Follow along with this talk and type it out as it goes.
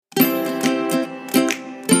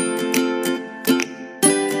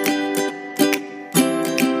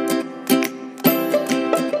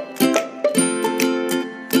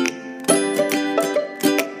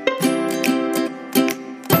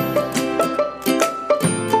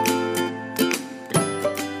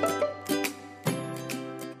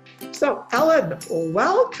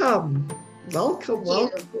Welcome. Welcome,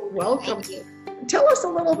 welcome, welcome. Thank you. Tell us a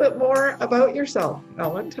little bit more about yourself,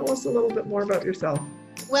 Ellen. Tell us a little bit more about yourself.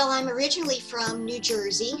 Well, I'm originally from New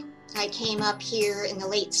Jersey. I came up here in the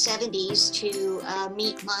late 70s to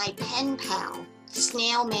meet my pen pal,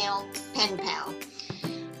 snail mail pen pal.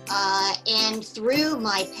 And through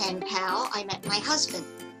my pen pal, I met my husband.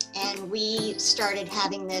 And we started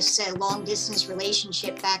having this long distance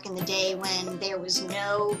relationship back in the day when there was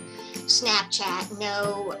no Snapchat,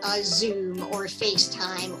 no Zoom or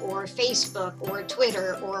FaceTime or Facebook or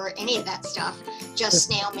Twitter or any of that stuff, just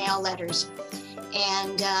snail mail letters.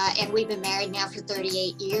 And we've been married now for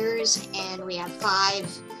 38 years, and we have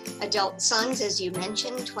 5 adult sons, as you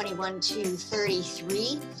mentioned, 21 to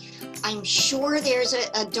 33. I'm sure there's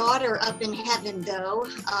a daughter up in heaven, though.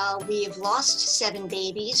 We have lost 7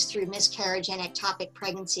 babies through miscarriage and ectopic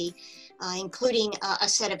pregnancy, including a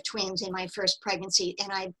set of twins in my first pregnancy.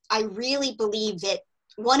 And I really believe that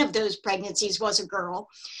one of those pregnancies was a girl.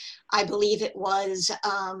 I believe it was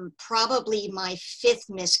probably my 5th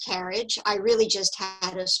miscarriage. I really just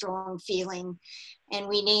had a strong feeling. And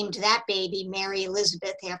we named that baby Mary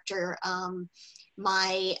Elizabeth after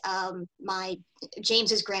my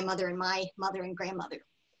James's grandmother and my mother and grandmother.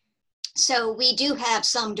 So we do have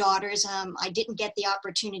some daughters. I didn't get the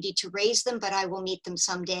opportunity to raise them, but I will meet them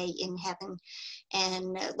someday in heaven,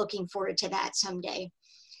 and looking forward to that someday.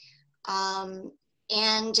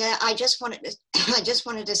 I just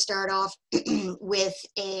wanted to start off with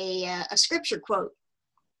a scripture quote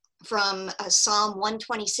from Psalm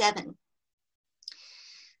 127.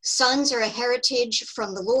 Sons are a heritage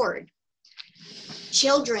from the Lord,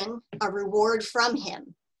 children a reward from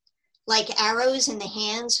him. Like arrows in the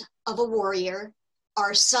hands of a warrior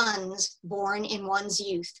are sons born in one's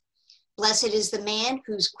youth. Blessed is the man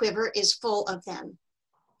whose quiver is full of them.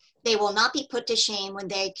 They will not be put to shame when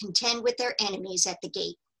they contend with their enemies at the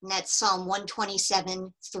gate. And that's Psalm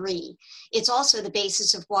 127:3. It's also the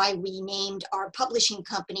basis of why we named our publishing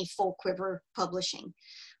company Full Quiver Publishing.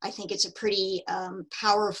 I think it's a pretty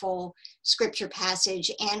powerful scripture passage,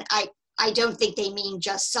 and I don't think they mean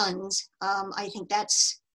just sons. I think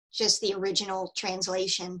that's just the original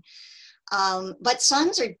translation. But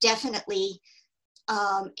sons are definitely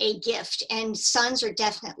a gift, and sons are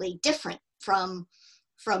definitely different from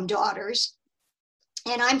daughters.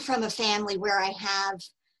 And I'm from a family where I have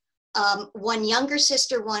one younger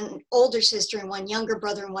sister, one older sister, and one younger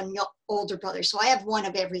brother and one older brother. So I have one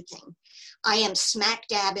of everything. I am smack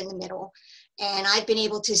dab in the middle, and I've been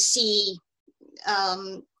able to see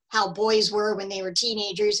how boys were when they were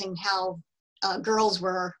teenagers and how girls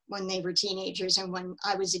were when they were teenagers and when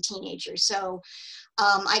I was a teenager. So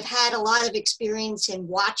I've had a lot of experience in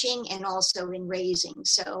watching and also in raising.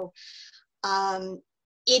 So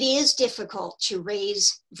it is difficult to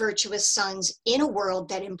raise virtuous sons in a world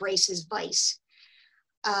that embraces vice.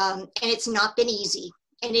 And it's not been easy,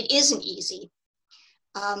 and it isn't easy,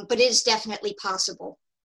 but it is definitely possible.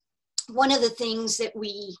 One of the things that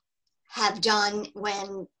we have done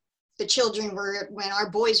when our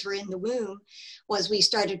boys were in the womb, was we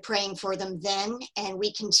started praying for them then, and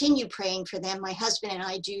we continue praying for them. My husband and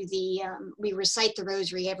I do we recite the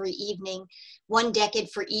rosary every evening, 1 decade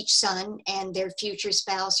for each son and their future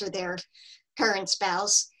spouse or their current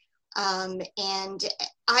spouse. And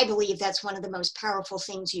I believe that's one of the most powerful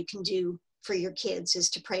things you can do for your kids, is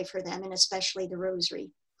to pray for them, and especially the rosary.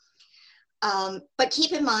 But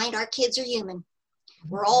keep in mind, our kids are human.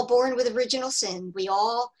 We're all born with original sin. We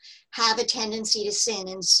all have a tendency to sin.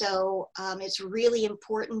 And so it's really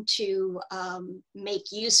important to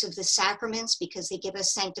make use of the sacraments, because they give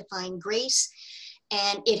us sanctifying grace.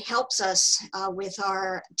 And it helps us with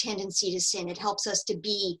our tendency to sin. It helps us to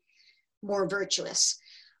be more virtuous.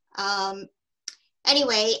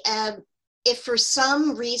 Anyway, if for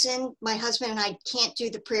some reason my husband and I can't do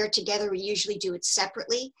the prayer together, we usually do it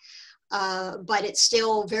separately. But it's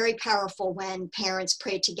still very powerful when parents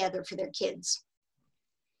pray together for their kids.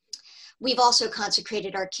 We've also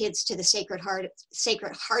consecrated our kids to the Sacred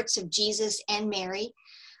Hearts of Jesus and Mary.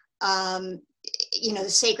 The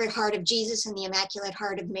Sacred Heart of Jesus and the Immaculate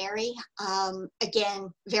Heart of Mary.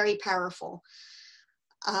 Again, very powerful.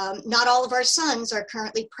 Not all of our sons are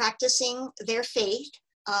currently practicing their faith,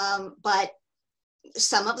 but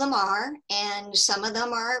some of them are, and some of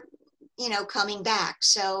them are coming back.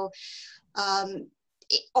 So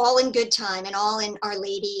all in good time, and all in Our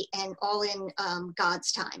Lady, and all in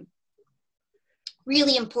God's time.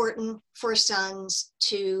 Really important for sons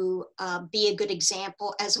to be a good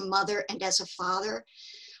example as a mother and as a father.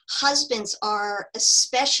 Husbands are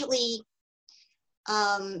especially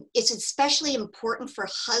it's especially important for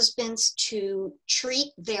husbands to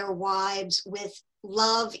treat their wives with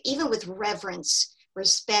love, even with reverence,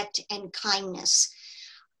 respect, and kindness,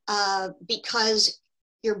 because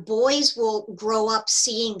your boys will grow up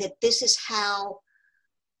seeing that this is how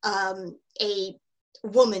a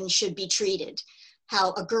woman should be treated,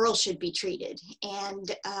 how a girl should be treated.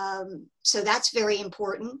 And so that's very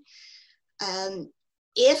important.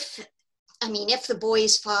 If the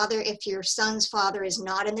boy's father, if your son's father is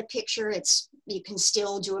not in the picture, you can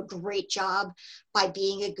still do a great job by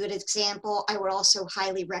being a good example. I would also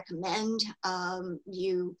highly recommend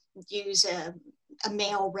you use a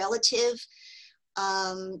male relative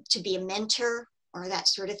to be a mentor or that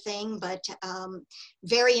sort of thing, but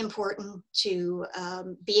very important to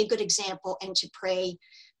be a good example and to pray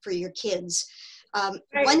for your kids.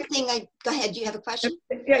 One thing go ahead, do you have a question?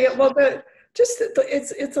 Yeah, well,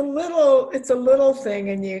 it's a little thing,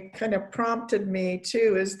 and you kind of prompted me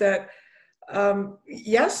too, is that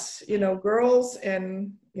yes, girls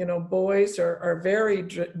and boys are very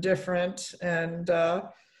different, and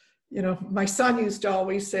my son used to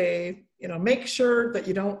always say, make sure that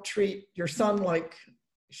you don't treat your son like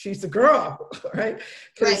she's a girl, right?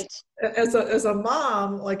 Because as a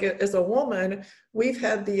mom, like as a woman, we've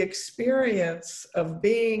had the experience of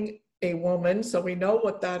being a woman, so we know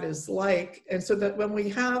what that is like. And so that when we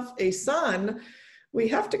have a son, we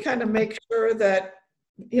have to kind of make sure that,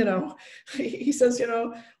 he says,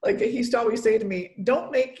 like he used to always say to me,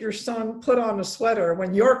 don't make your son put on a sweater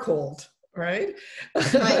when you're cold. Right.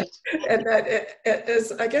 And that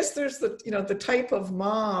is, I guess there's the type of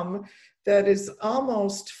mom that is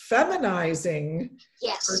almost feminizing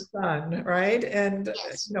her son. Right. And,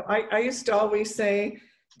 I used to always say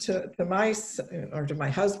to my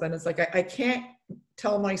husband, it's like, I can't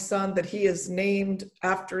tell my son that he is named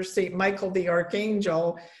after St. Michael the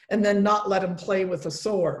Archangel and then not let him play with a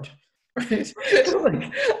sword. Right.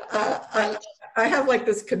 I have like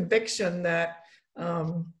this conviction that,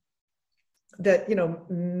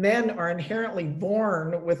 men are inherently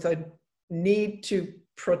born with a need to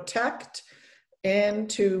protect and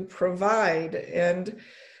to provide. And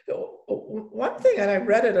one thing, and I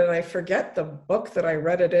read it, and I forget the book that I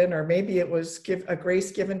read it in, or maybe it was a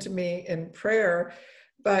grace given to me in prayer,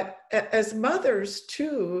 but as mothers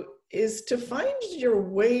too, is to find your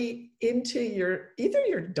way into either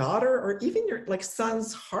your daughter or even your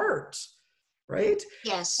son's heart. Right?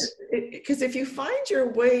 Yes. Because if you find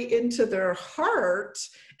your way into their heart,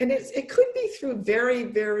 and it could be through very,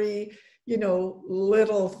 very,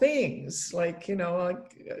 little things, like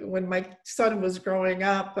when my son was growing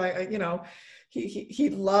up, he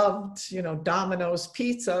loved, Domino's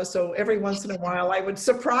pizza. So every once in a while I would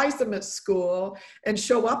surprise him at school and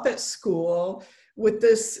show up at school with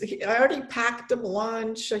this. I already packed him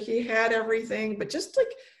lunch. He had everything, but just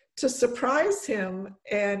like to surprise him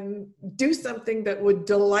and do something that would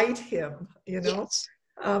delight him, Yes.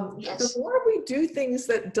 The more we do things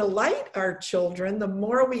that delight our children, the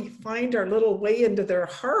more we find our little way into their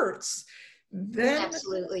hearts. Then,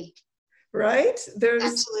 absolutely. Right?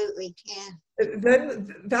 Absolutely, yeah.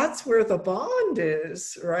 Then that's where the bond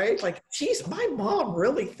is, right? Like, geez, my mom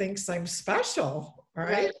really thinks I'm special,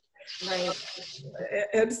 right? Right.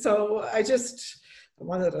 And so I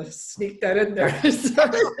wanted to sneak that in there.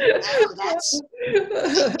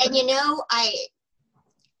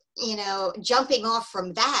 And jumping off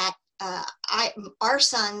from that, our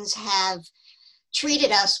sons have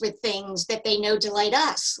treated us with things that they know delight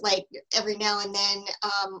us. Like every now and then,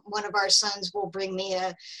 one of our sons will bring me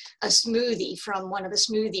a smoothie from one of the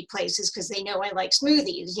smoothie places because they know I like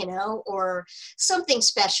smoothies, or something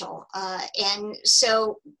special. And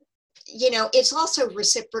so, it's also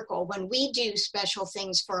reciprocal. When we do special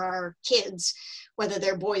things for our kids, whether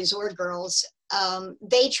they're boys or girls,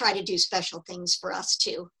 they try to do special things for us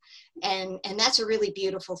too. And that's a really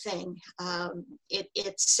beautiful thing.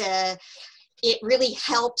 It really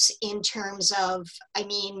helps in terms of,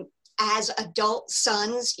 as adult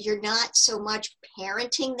sons, you're not so much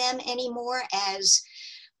parenting them anymore as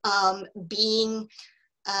being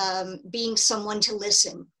someone to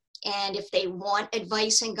listen. And if they want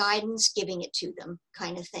advice and guidance, giving it to them,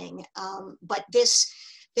 kind of thing. But this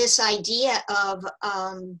idea of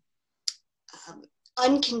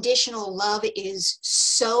unconditional love is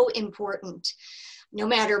so important, no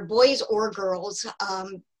matter boys or girls.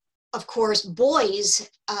 Of course, boys,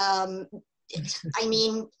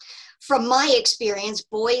 from my experience,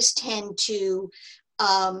 boys tend to,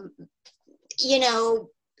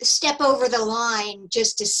 step over the line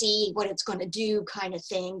just to see what it's going to do, kind of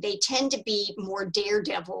thing. They tend to be more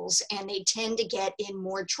daredevils, and they tend to get in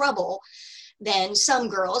more trouble than some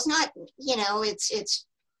girls. Not, you know, it's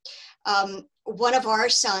one of our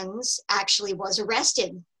sons actually was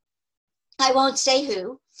arrested. I won't say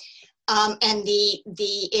who. And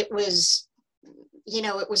it was, you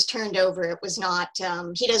know, it was turned over. It was not,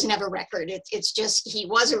 he doesn't have a record. It's just, he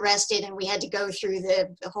was arrested and we had to go through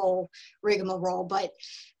the whole rigmarole. But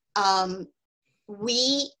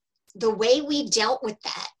the way we dealt with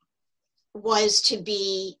that was to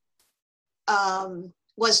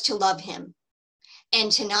love him and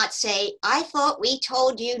to not say, I thought we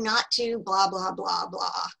told you not to, blah, blah, blah,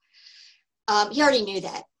 blah. He already knew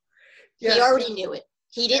that. Yeah. He already knew it.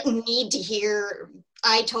 He didn't need to hear,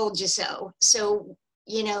 I told you so. So,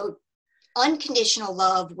 you know, unconditional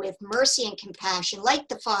love with mercy and compassion, like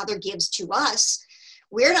the Father gives to us.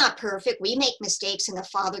 We're not perfect. We make mistakes and the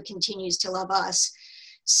Father continues to love us.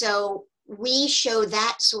 So we show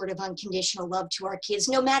that sort of unconditional love to our kids,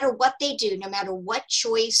 no matter what they do, no matter what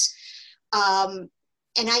choice. And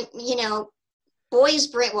you know,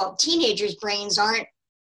 teenagers' brains aren't,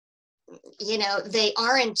 you know, they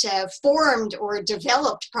aren't formed or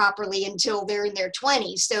developed properly until they're in their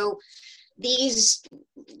 20s. So these,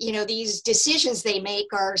 you know, these decisions they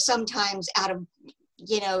make are sometimes out of,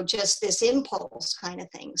 you know, just this impulse kind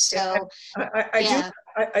of thing. So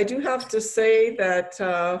I do have to say that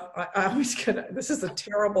I always this is a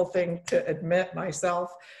terrible thing to admit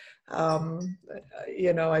myself.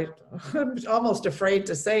 You know, I'm almost afraid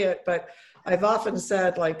to say it, but I've often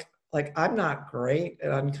said like I'm not great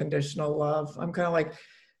at unconditional love. I'm kind of like,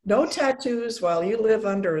 no tattoos while you live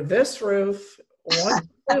under this roof. Once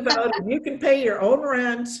you move out and you can pay your own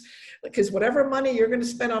rent, because whatever money you're going to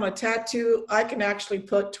spend on a tattoo, I can actually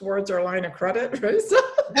put towards our line of credit. Right? So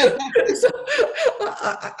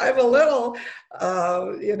I'm a little,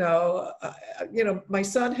 you know, my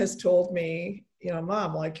son has told me, you know,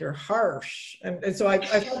 Mom, like you're harsh, and so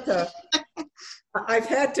I've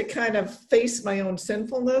had to kind of face my own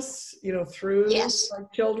sinfulness, you know, through my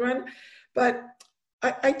children. But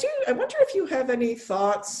I wonder if you have any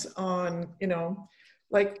thoughts on, you know,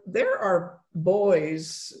 like there are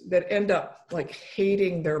boys that end up like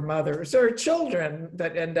hating their mothers, or children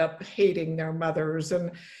that end up hating their mothers.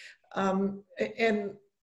 And I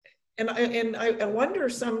wonder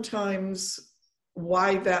sometimes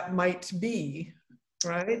why that might be.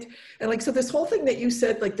 Right. And like, so this whole thing that you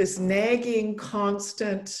said, like this nagging,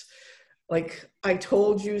 constant, like, I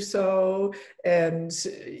told you so, and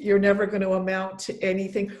you're never going to amount to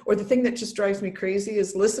anything. Or the thing that just drives me crazy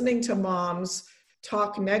is listening to moms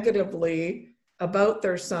talk negatively about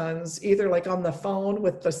their sons, either like on the phone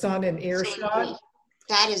with the son in earshot.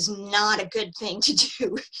 That is not a good thing to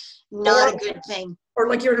do. Not a good thing. Or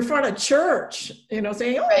like you're in front of church, you know,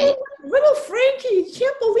 saying, oh, little Frankie, you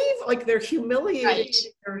can't believe, like they're humiliating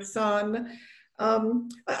their son. I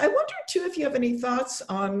wonder too, if you have any thoughts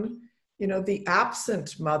on, you know, the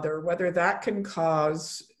absent mother, whether that can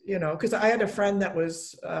cause, you know, because I had a friend that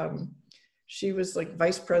was, she was like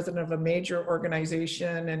vice president of a major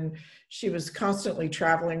organization, and she was constantly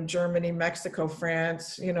traveling Germany, Mexico,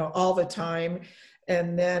 France, you know, all the time.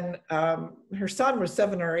 And then her son was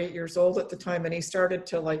 7 or 8 years old at the time, and he started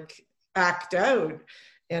to like act out.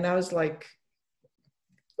 And I was like,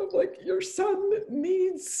 your son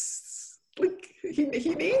needs, like, he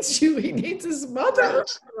needs you. He needs his mother,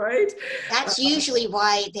 right? That's usually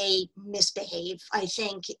why they misbehave. I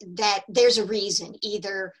think that there's a reason.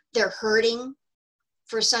 Either they're hurting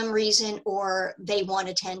for some reason, or they want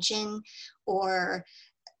attention, or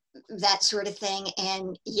that sort of thing.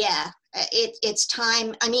 And it's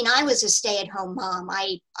time. I mean, I was a stay-at-home mom.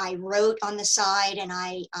 I wrote on the side, and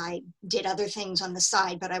I did other things on the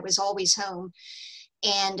side, but I was always home.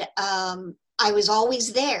 And I was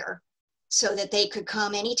always there so that they could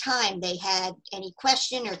come anytime they had any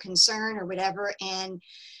question or concern or whatever. And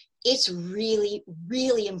it's really,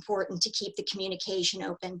 really important to keep the communication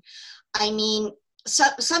open. I mean,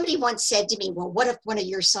 somebody once said to me, well, what if one of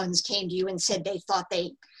your sons came to you and said they thought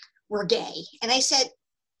they were gay? And I said,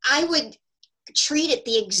 I would treat it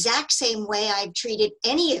the exact same way I've treated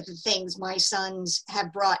any of the things my sons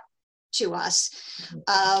have brought to us.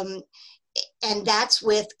 And that's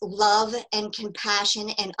with love and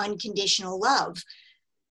compassion and unconditional love.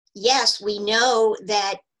 Yes, we know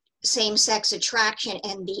that same-sex attraction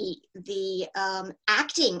and the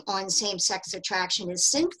acting on same-sex attraction is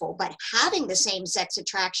sinful, but having the same-sex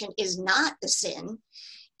attraction is not the sin.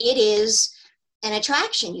 It is an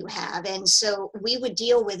attraction you have. And so we would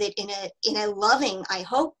deal with it in a loving, I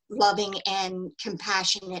hope, loving and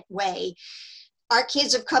compassionate way. Our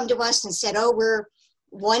kids have come to us and said,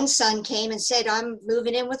 one son came and said, I'm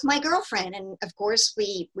moving in with my girlfriend. And of course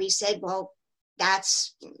we said, well,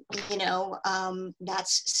 that's,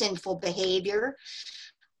 that's sinful behavior.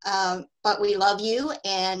 But we love you,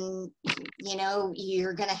 and,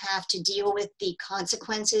 you're going to have to deal with the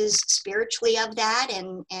consequences spiritually of that,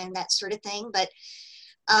 and that sort of thing. But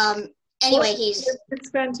anyway, well, it's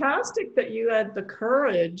fantastic that you had the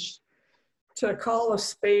courage to call a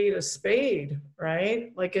spade,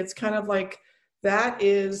 right? Like, it's kind of like, that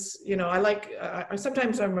is, I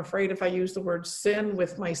sometimes I'm afraid if I use the word sin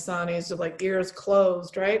with my son, he's like ears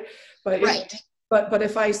closed, right? But right. but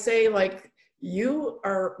if I say, like, you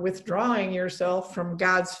are withdrawing yourself from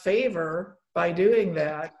God's favor by doing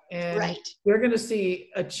that, and Right. you're going to see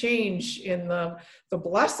a change in the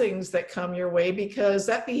blessings that come your way, because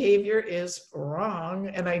that behavior is wrong.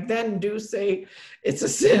 And I then do say it's a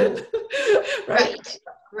sin. Right?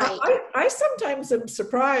 Right. I sometimes am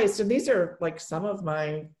surprised, and these are like some of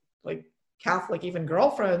my, like, Catholic even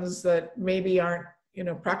girlfriends that maybe aren't,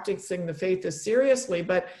 practicing the faith as seriously,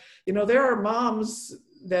 but, there are moms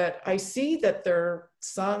that I see that their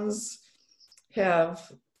sons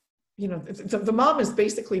have, the mom is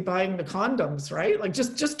basically buying the condoms, right? Like,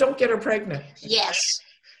 just don't get her pregnant. Yes.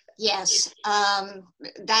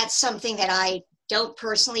 That's something that I don't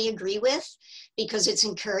personally agree with, because it's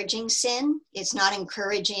encouraging sin. It's not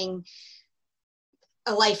encouraging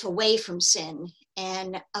a life away from sin.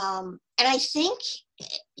 And I think,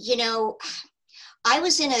 I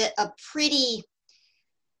was in a pretty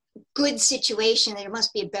good situation. There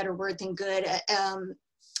must be a better word than good.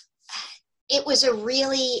 It was a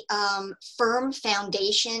really firm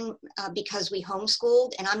foundation because we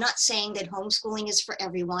homeschooled. And I'm not saying that homeschooling is for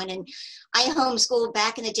everyone. And I homeschooled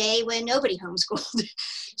back in the day when nobody homeschooled.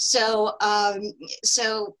 So,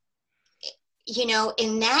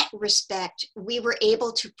 in that respect, we were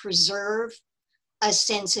able to preserve a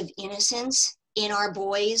sense of innocence in our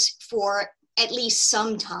boys for at least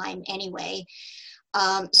some time anyway.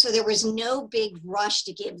 So there was no big rush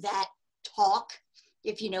to give that talk,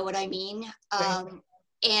 if you know what I mean.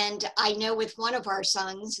 And I know with one of our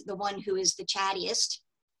sons, the one who is the chattiest,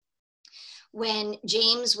 when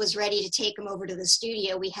James was ready to take him over to the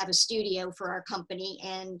studio, we have a studio for our company.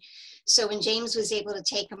 And so when James was able to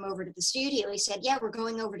take him over to the studio, he said, yeah, we're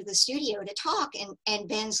going over to the studio to talk. And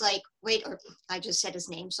Ben's like, wait, or I just said his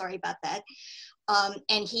name, sorry about that.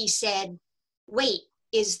 And he said, wait,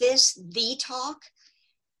 is this the talk?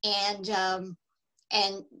 And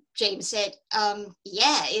James said,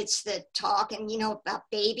 yeah, it's the talk, and about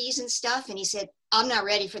babies and stuff. And he said, I'm not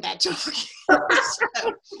ready for that talk.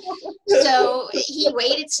 so he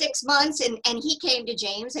waited 6 months, and he came to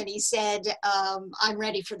James and he said, I'm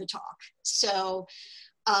ready for the talk. So,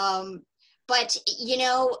 but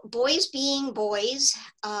boys being boys,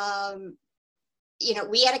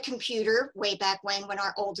 we had a computer way back when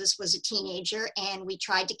our oldest was a teenager, and we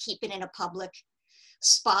tried to keep it in a public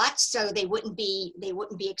spot so they wouldn't be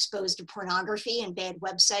exposed to pornography and bad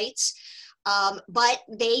websites. But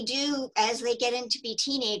they do, as they get into be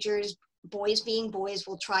teenagers, boys being boys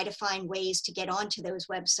will try to find ways to get onto those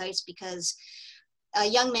websites, because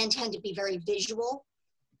young men tend to be very visual.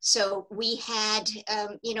 So we had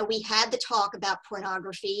the talk about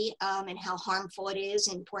pornography and how harmful it is.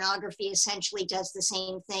 And pornography essentially does the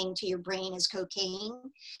same thing to your brain as cocaine.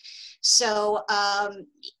 So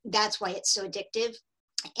that's why it's so addictive.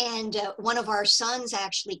 And one of our sons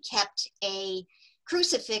actually kept a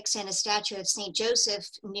crucifix and a statue of St. Joseph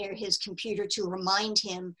near his computer to remind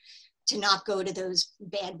him to not go to those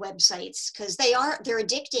bad websites, because they're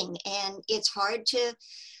addicting, and it's hard to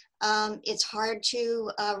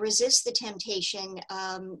resist the temptation,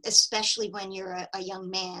 especially when you're a young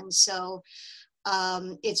man. So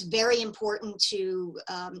it's very important to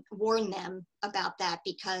warn them about that,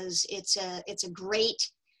 because it's a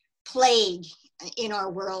great plague in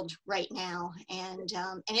our world right now, and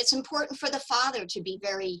it's important for the father to be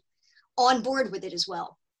very on board with it as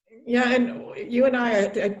well. Yeah, and you and I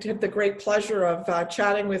had the great pleasure of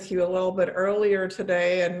chatting with you a little bit earlier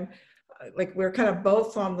today, and like, we're kind of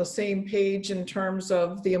both on the same page in terms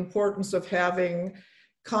of the importance of having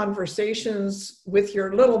conversations with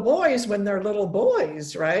your little boys when they're little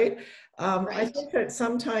boys, right? Right. I think that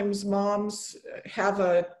sometimes moms have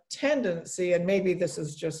a tendency, and maybe this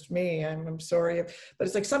is just me, I'm sorry, but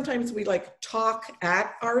it's like sometimes we like talk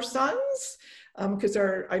at our sons, because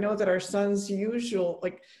I know that our sons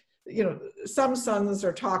some sons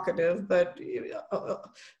are talkative, but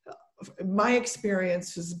my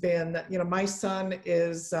experience has been that, my son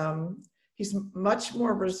is, he's much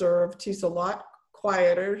more reserved. He's a lot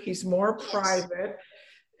quieter. He's more private.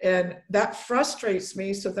 And that frustrates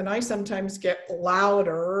me. So then I sometimes get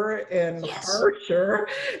louder and harsher,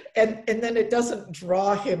 and then it doesn't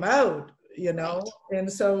draw him out. you know? Right.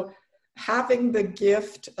 And so having the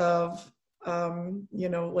gift of, you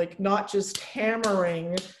know, like not just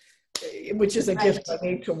hammering, which is a gift Right. I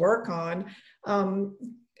need to work on. Um,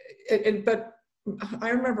 but I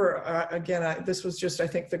remember, again, this was just, I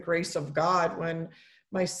think, the grace of God when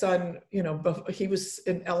my son, you know, he was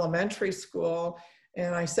in elementary school,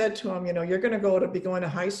 and I said to him, you know, you're going to be going to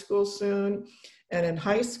high school soon. And in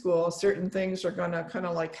high school, certain things are going to kind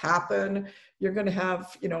of like happen. You're going to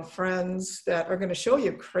have, you know, friends that are going to show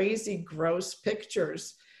you crazy, gross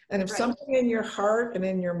pictures. And if Right. something in your heart and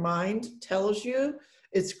in your mind tells you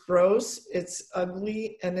it's gross, it's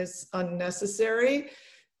ugly, and it's unnecessary,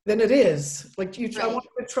 then it is. Like I want Right.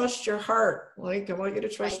 you to trust your heart. Like I want you to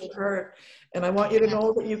trust Right. your heart. And I want you to Yeah.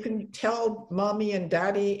 know that you can tell mommy and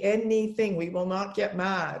daddy anything. We will not get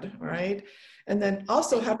mad, right? And then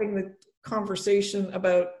also Right. having the conversation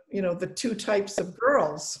about, you know, the two types of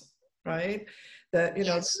girls, right? That, you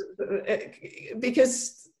know, Yes.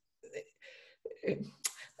 because,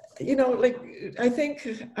 you know, like I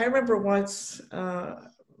think I remember once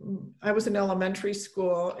I was in elementary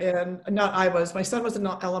school, and not I was, my son was in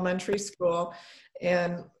elementary school,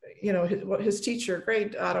 and you know his teacher,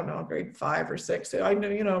 grade, I don't know, grade 5 or 6, said, I know,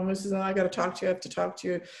 you know, Mrs. I got to talk to you. I have to talk to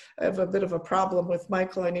you. I have a bit of a problem with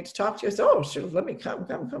Michael. I need to talk to you. I said, oh, sure, let me come.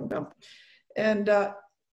 And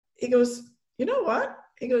he goes, you know what?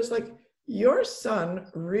 He goes like, your son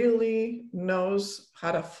really knows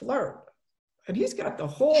how to flirt, and he's got the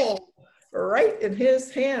whole right in his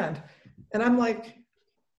hand. And I'm like,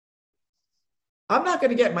 I'm not going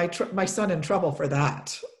to get my son in trouble for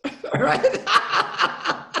that. All right.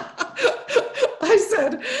 I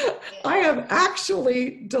said, I Yeah. am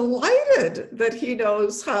actually delighted that he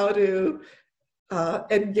knows how to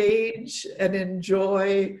engage and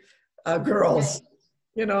enjoy girls. Right.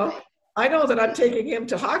 You know, Right. I know that I'm Yeah. taking him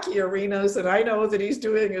to hockey arenas, and I know that he's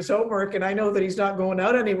doing his homework, and I know that he's not going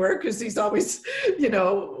out anywhere because he's always, you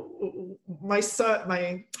know, my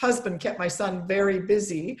husband kept my son very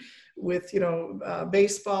busy with, you know,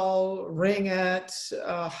 baseball, ringette,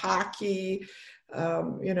 hockey.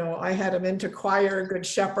 You know, I had him into choir, Good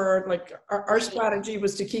Shepherd. Like our Right. strategy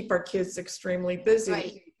was to keep our kids extremely busy.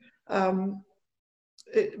 Right. Um,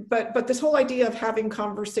 but this whole idea of having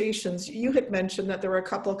conversations, you had mentioned that there were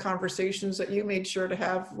a couple of conversations that you made sure to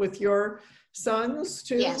have with your sons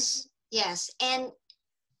too. Yes. Yes. And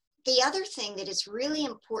the other thing that it's really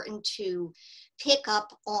important to pick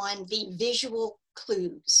up on the visual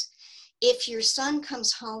clues. If your son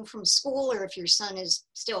comes home from school, or if your son is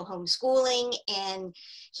still homeschooling and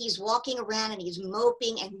he's walking around and he's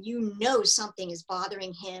moping and you know something is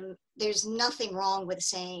bothering him, there's nothing wrong with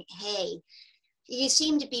saying, hey, you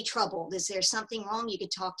seem to be troubled. Is there something wrong? You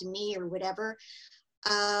could talk to me or whatever.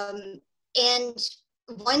 And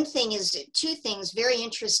one thing is, two things very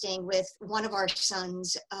interesting with one of our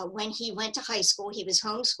sons. When he went to high school, he was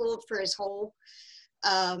homeschooled for his whole,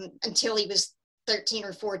 until he was 13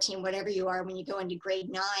 or 14, whatever you are when you go into grade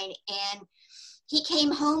 9. And he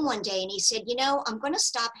came home one day and he said, you know, I'm going to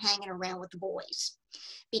stop hanging around with the boys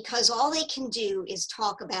because all they can do is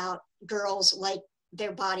talk about girls like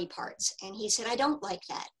their body parts. And he said, I don't like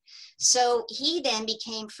that. So he then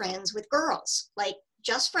became friends with girls, like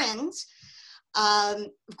just friends.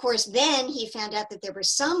 Of course, then he found out that there were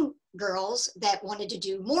some girls that wanted to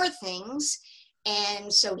do more things.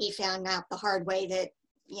 And so he found out the hard way that,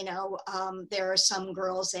 you know, there are some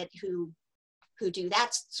girls who do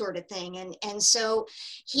that sort of thing. And so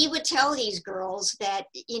he would tell these girls that,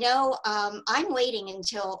 you know, I'm waiting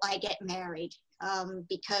until I get married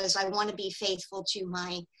because I want to be faithful to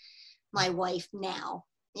my wife now,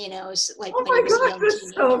 you know, like Oh when he my was a gosh, young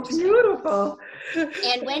that's so teenager. So, beautiful.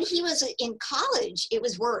 and when he was in college, it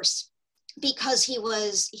was worse because he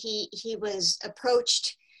was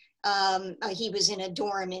approached. He was in a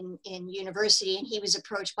dorm in university, and he was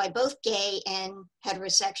approached by both gay and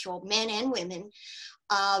heterosexual men and women.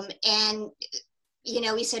 And you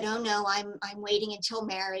know, he said, "Oh no, I'm waiting until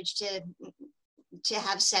marriage to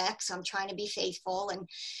have sex. I'm trying to be faithful."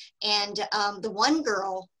 And the one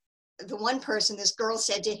girl, the one person, this girl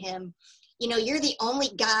said to him, "You know, you're the only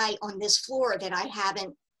guy on this floor that I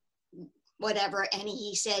haven't whatever." And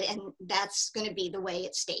he said, and that's going to be the way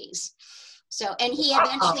it stays. So, and he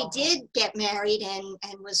eventually Wow. did get married and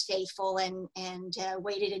was faithful and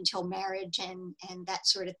waited until marriage and that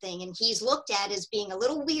sort of thing. And he's looked at as being a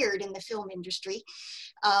little weird in the film industry,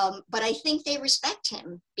 but I think they respect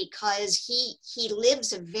him because he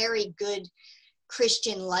lives a very good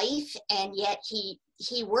Christian life, and yet he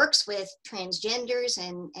works with transgenders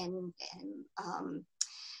and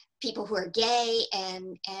people who are gay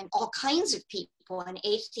and all kinds of people and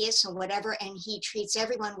atheists and whatever, and he treats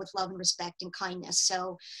everyone with love and respect and kindness.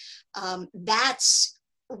 So that's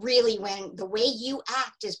really when the way you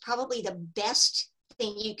act is probably the best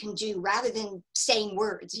thing you can do, rather than saying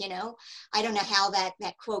words. You know, I don't know how that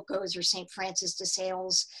quote goes, or St. Francis de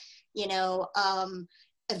Sales, you know,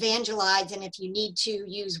 evangelize, and if you need to,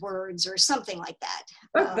 use words, or something like that.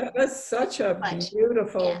 That's such a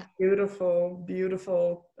beautiful, yeah. beautiful,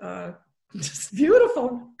 just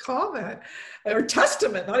beautiful comment, or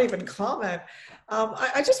testament, not even comment.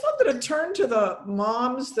 I just wanted to turn to the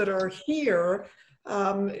moms that are here.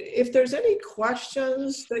 If there's any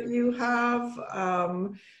questions that you have,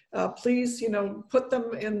 please, put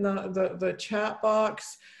them in the chat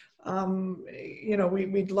box.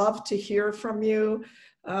 We'd love to hear from you.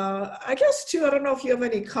 I guess too, I don't know if you have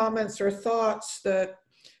any comments or thoughts that,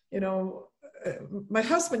 my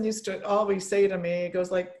husband used to always say to me, he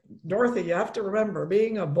goes like, Dorothy, you have to remember,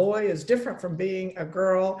 being a boy is different from being a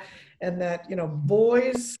girl, and that,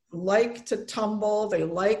 boys like to tumble, they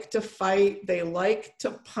like to fight, they like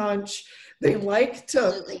to punch, they like to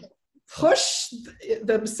Absolutely. push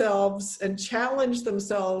themselves and challenge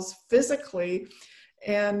themselves physically.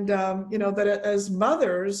 And, that as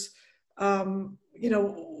mothers,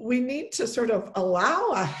 we need to sort of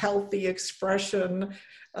allow a healthy expression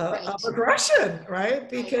Right. of aggression, right?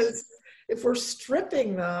 Because if we're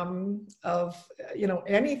stripping them of,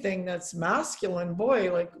 anything that's masculine,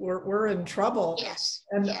 boy, like we're in trouble. Yes.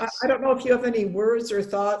 And yes. I don't know if you have any words or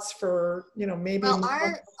thoughts for, maybe. Well,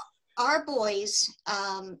 our boys,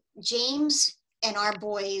 James and our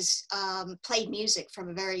boys played music from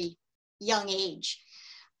a very young age.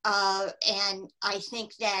 And I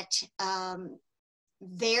think that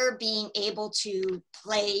they're being able to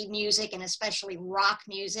play music, and especially rock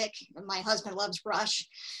music. My husband loves Rush,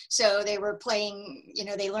 so they were playing,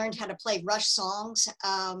 they learned how to play Rush songs.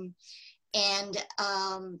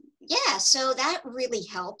 Yeah, so that really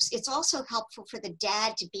helps. It's also helpful for the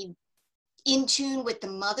dad to be in tune with the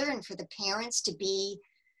mother, and for the parents to be,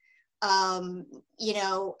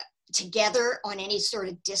 together on any sort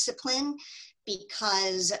of discipline.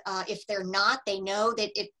 Because if they're not, they know that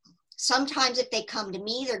sometimes if they come to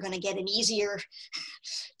me, they're going to get an easier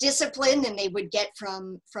discipline than they would get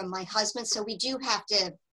from my husband. So we do have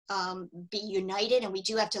to be united, and we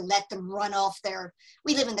do have to let them run off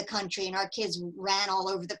we live in the country, and our kids ran all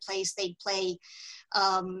over the place. They'd play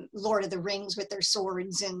Lord of the Rings with their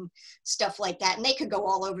swords and stuff like that, and they could go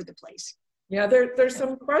all over the place. Yeah, there's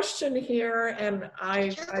some question here, and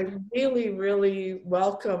I really, really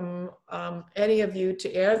welcome any of you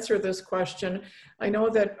to answer this question. I know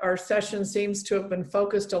that our session seems to have been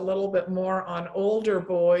focused a little bit more on older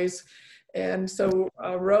boys. And so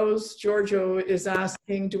Rose Giorgio is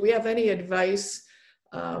asking, do we have any advice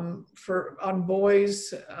on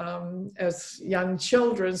boys as young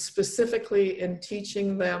children, specifically in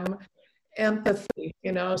teaching them empathy,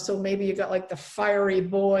 so maybe you got like the fiery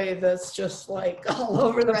boy that's just like all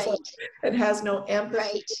over the place and has no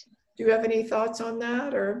empathy. Do you have any thoughts on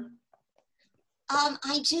that? Or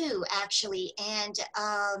I do, actually. And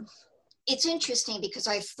it's interesting because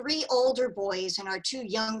I have 3 older boys and our 2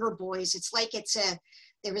 younger boys. It's like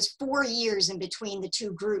there was 4 years in between the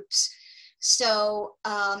 2 groups. So,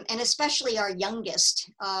 and especially our youngest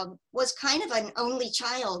was kind of an only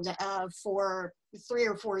child for 3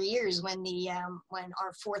 or 4 years when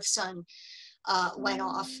our 4th son went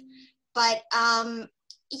off. But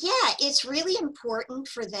yeah, it's really important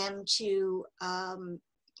for them to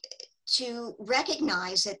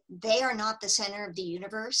recognize that they are not the center of the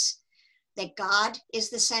universe, that God is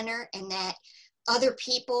the center, and that other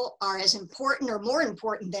people are as important or more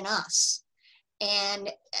important than us.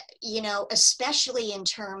 And, especially in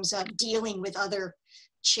terms of dealing with other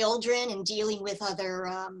children and dealing with other,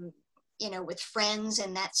 with friends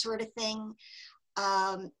and that sort of thing.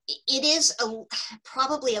 It is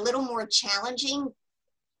probably a little more challenging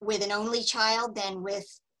with an only child than with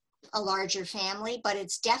a larger family, but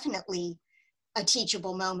it's definitely a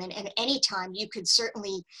teachable moment. And anytime you could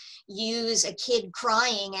certainly use a kid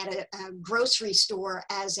crying at a grocery store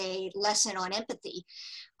as a lesson on empathy.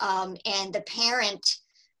 And the parent,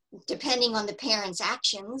 depending on the parent's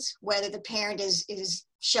actions, whether the parent is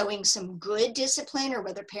showing some good discipline or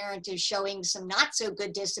whether parent is showing some not so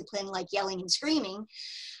good discipline, like yelling and screaming,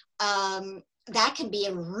 that can be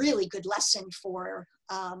a really good lesson for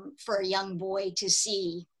a young boy to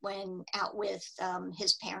see when out with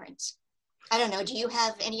his parents. I don't know, do you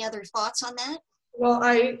have any other thoughts on that? Well,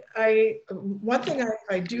 one thing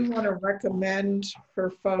I do want to recommend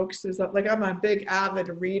for folks is that, like, I'm a big avid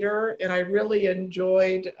reader, and I really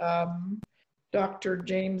enjoyed Dr.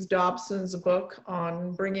 James Dobson's book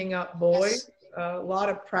on bringing up boys. Yes, A lot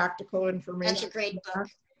of practical that's information. a great book.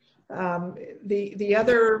 The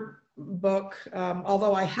other book,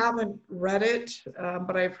 although I haven't read it,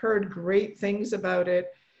 but I've heard great things about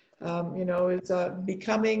it, is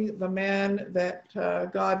Becoming the Man That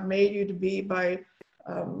God Made You to Be by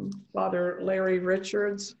Father Larry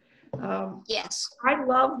Richards. Yes, I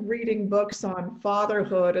love reading books on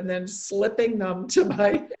fatherhood and then slipping them to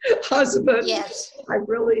my husband. yes, I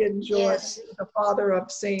really enjoy yes, The Father of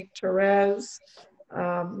Saint Therese,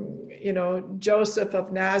 Joseph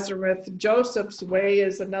of Nazareth. Joseph's Way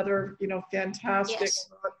is another, fantastic yes.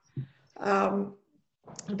 book.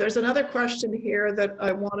 There's another question here that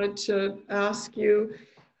I wanted to ask you.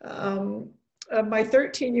 My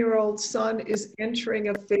 13-year-old son is entering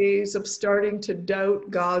a phase of starting to doubt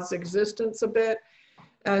God's existence a bit.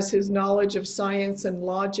 As his knowledge of science and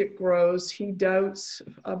logic grows, he doubts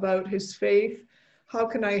about his faith. How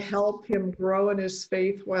can I help him grow in his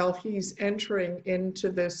faith while he's entering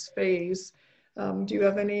into this phase? Do you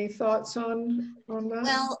have any thoughts on that?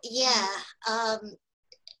 Well, yeah.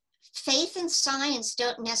 Faith and science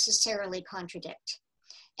don't necessarily contradict.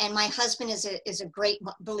 And my husband is a great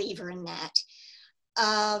believer in that.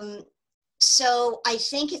 So I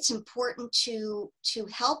think it's important to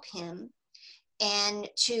help him and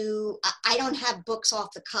I don't have books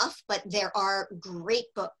off the cuff, but there are great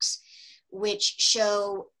books which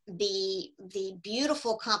show the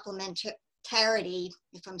beautiful complementarity,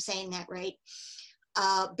 if I'm saying that right,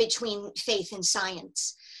 between faith and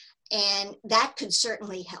science. And that could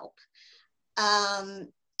certainly help. And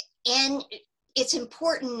it's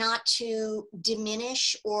important not to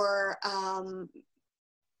diminish or,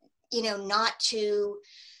 not to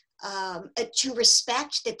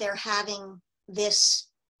respect that they're having this,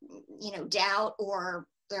 doubt, or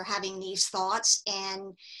they're having these thoughts,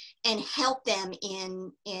 and help them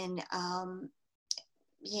in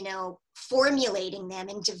formulating them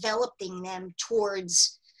and developing them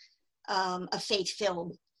towards a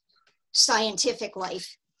faith-filled scientific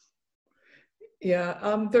life. Yeah,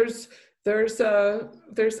 I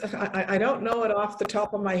don't know it off the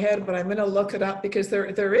top of my head, but I'm going to look it up, because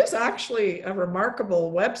there is actually a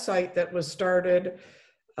remarkable website that was started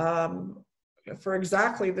for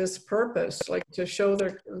exactly this purpose, like to show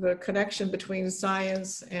the connection between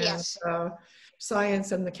science and Yes.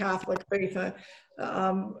 science and the Catholic faith.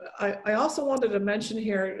 I also wanted to mention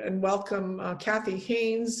here and welcome Kathy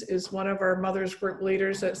Haynes is one of our Mothers Group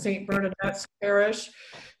leaders at St. Bernadette's Parish.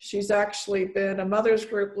 She's actually been a Mothers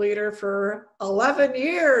Group leader for 11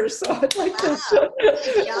 years. So I'd like Good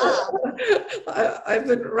job. I've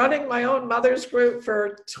been running my own Mothers Group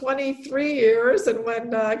for 23 years. And when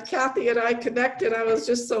Kathy and I connected, I was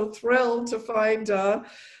just so thrilled to find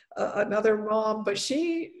another mom, but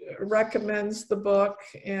she recommends the book,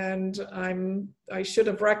 and I should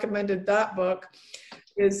have recommended that book,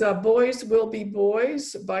 is Boys Will Be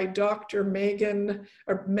Boys by Dr. Meg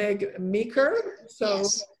Meeker. So,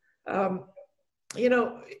 Yes.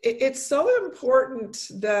 It's so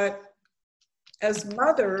important that as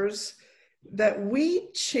mothers that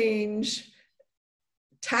we change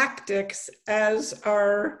tactics as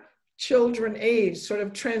our children age, sort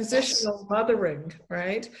of transitional mothering,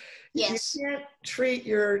 right? Yes. You can't treat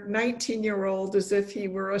your 19-year-old as if he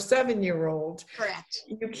were a 7-year-old. Correct.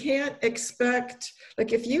 You can't expect,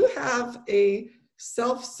 like if you have a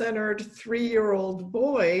self-centered 3-year-old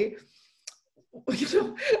boy, we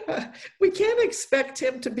can't expect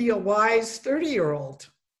him to be a wise 30-year-old,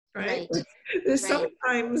 right? There's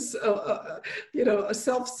sometimes, a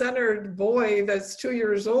self-centered boy that's 2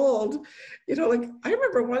 years old, like I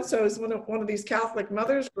remember once I was one of these Catholic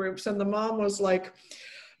mothers groups, and the mom was like,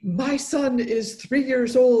 my son is 3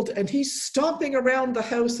 years old and he's stomping around the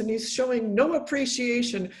house and he's showing no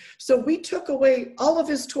appreciation. So we took away all of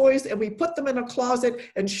his toys and we put them in a closet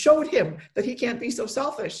and showed him that he can't be so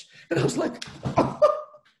selfish. And I was like, I'm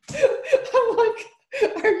like,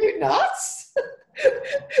 are you nuts?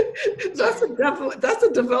 That's a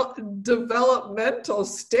developmental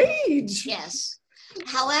stage. Yes.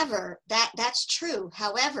 However, that's true.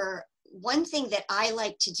 However, one thing that I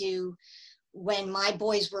like to do when my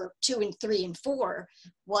boys were 2 and 3 and 4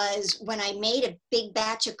 was when I made a big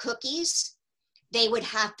batch of cookies, they would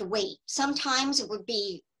have to wait. Sometimes it would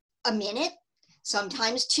be a minute,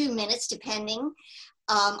 sometimes 2 minutes, depending.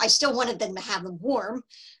 I still wanted them to have them warm.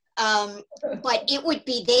 But they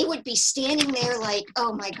would be standing there like,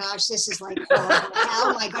 oh my gosh, this is like horrible. How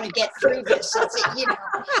am I going to get through this?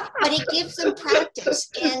 But it gives them practice.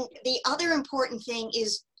 And the other important thing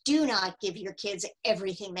is, do not give your kids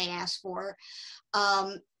everything they ask for.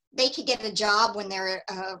 they could get a job when they're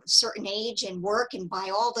a certain age and work and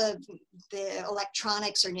buy all the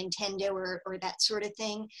electronics or Nintendo or that sort of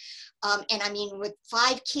thing. And I mean, with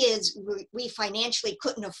 5 kids, we financially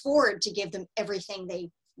couldn't afford to give them everything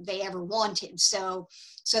they ever wanted. So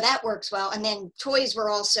that works well. And then toys were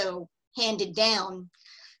also handed down,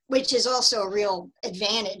 which is also a real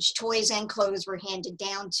advantage. Toys and clothes were handed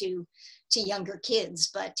down to younger kids.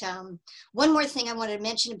 But one more thing I wanted to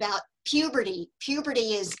mention about puberty.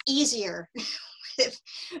 Puberty is easier.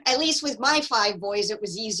 At least with my 5 boys, it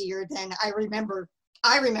was easier than I remember.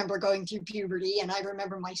 I remember going through puberty, and I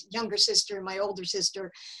remember my younger sister and my older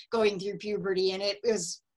sister going through puberty, and it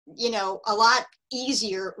was, you know, a lot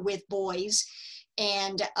easier with boys.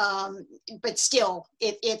 And but still,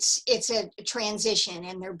 it's a transition,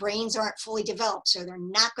 and their brains aren't fully developed, so they're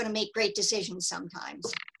not going to make great decisions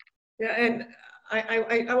sometimes. Yeah, and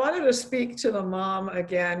I wanted to speak to the mom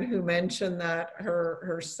again who mentioned that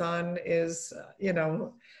her son is, you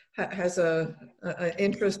know, has a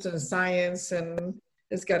interest in science and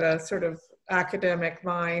has got a sort of academic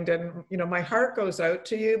mind. And, you know, my heart goes out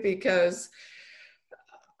to you because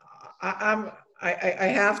I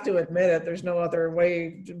have to admit it, there's no other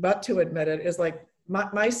way but to admit it, is like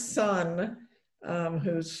my son,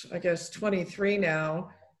 who's, I guess, 23 now,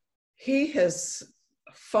 he has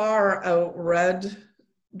far outread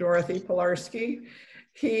Dorothy Pilarski.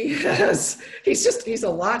 He's a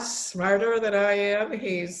lot smarter than I am.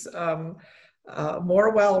 He's more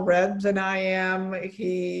well-read than I am.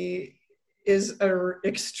 He is an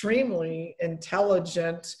extremely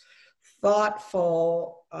intelligent,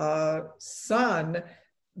 thoughtful son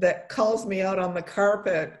that calls me out on the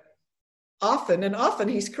carpet often, and often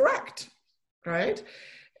he's correct, right?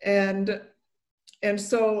 And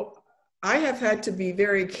so I have had to be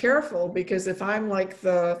very careful, because if I'm like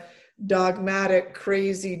the dogmatic,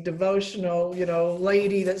 crazy, devotional, you know,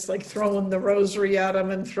 lady that's like throwing the rosary at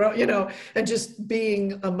him and and just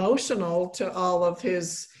being emotional to all of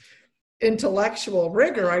his intellectual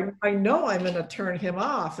rigor, I know I'm going to turn him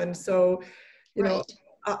off. And so, you know,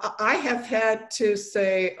 I have had to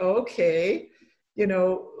say, okay, you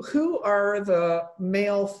know, who are the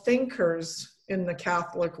male thinkers in the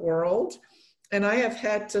Catholic world? And I have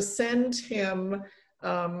had to send him,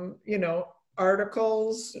 you know,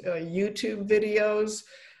 articles, YouTube videos.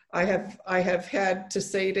 I have had to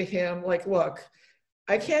say to him, like, look,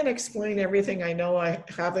 I can't explain everything I know I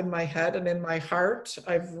have in my head and in my heart.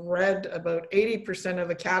 I've read about 80% of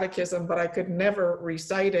the catechism, but I could never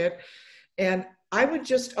recite it. And I would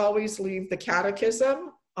just always leave the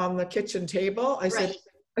catechism on the kitchen table. I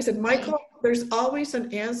said, Michael, there's always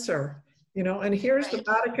an answer, you know, and here's the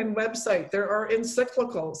Vatican website. There are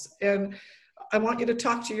encyclicals, and I want you to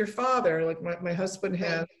talk to your father. Like my husband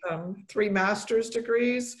has 3 master's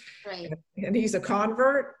degrees, and he's a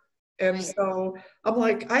convert. And so I'm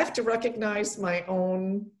like, I have to recognize my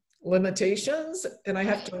own limitations, and I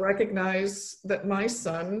have to recognize that my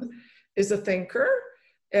son is a thinker.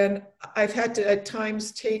 And I've had to at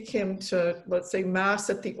times take him to, let's say, Mass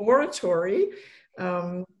at the Oratory,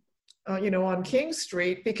 you know, on King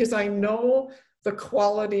Street, because I know the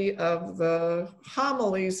quality of the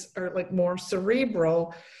homilies are like more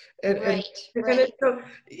cerebral. And it,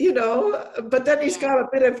 you know, but then he's got a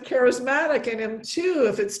bit of charismatic in him too,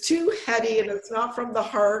 if it's too heady and it's not from the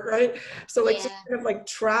heart, right? So like just kind of like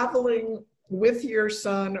traveling with your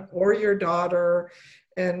son or your daughter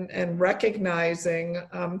and recognizing.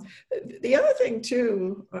 The other thing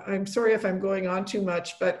too, I'm sorry if I'm going on too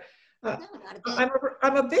much, but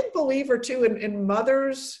I'm a big believer too in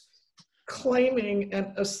mothers claiming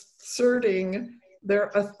and asserting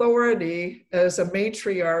their authority as a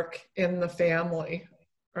matriarch in the family,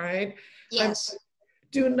 right? Yes.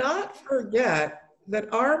 Do not forget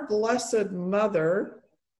that our Blessed Mother,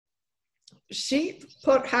 she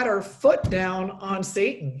had her foot down on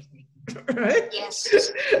Satan, right?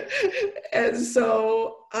 Yes. And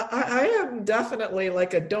so I am definitely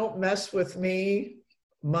like a don't mess with me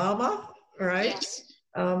mama, right? Yes.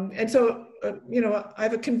 And so, you know, I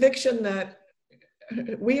have a conviction that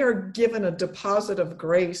we are given a deposit of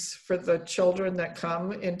grace for the children that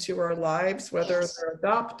come into our lives, whether they're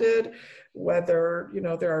adopted, whether, you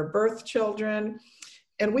know, they're our birth children.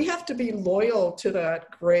 And we have to be loyal to that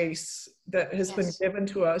grace that has been given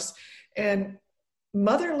to us. And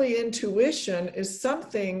motherly intuition is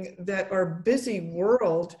something that our busy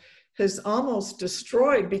world has almost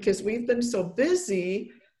destroyed, because we've been so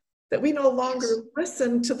busy that we no longer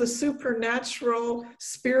listen to the supernatural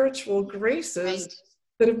spiritual graces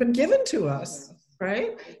that have been given to us,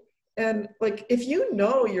 right? And like, if you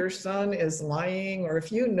know your son is lying, or if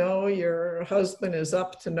you know your husband is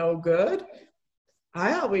up to no good,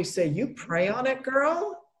 I always say, you pray on it,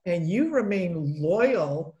 girl, and you remain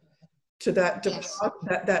loyal to that Yes.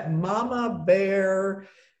 that mama bear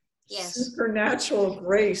Yes. supernatural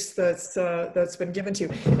grace that's been given to you.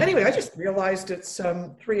 Anyway, I just realized it's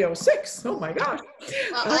 3:06. Oh my gosh.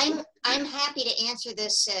 Well, Uh, I'm happy to answer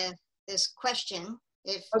this question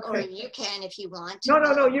if, or okay. you can if you want.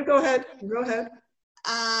 No. You go ahead. Go ahead.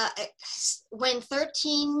 Uh, when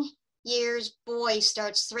 13 years boy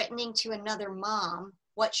starts threatening to another mom,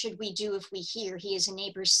 what should we do if we hear he is a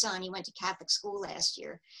neighbor's son? He went to Catholic school last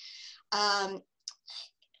year. Um,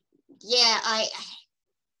 yeah,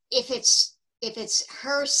 if it's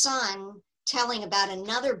her son telling about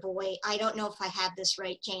another boy, I don't know if I have this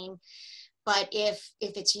right, Jane, but if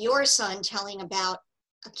it's your son telling about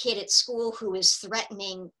a kid at school who is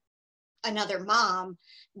threatening another mom,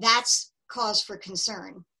 that's cause for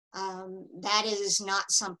concern. That is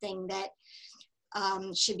not something that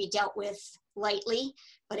should be dealt with lightly.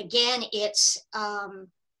 But again,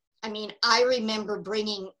 I remember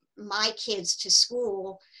bringing my kids to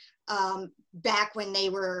school back when they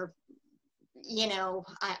were,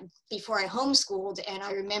 before I homeschooled, and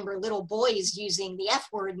I remember little boys using the F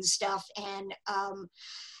word and stuff. And,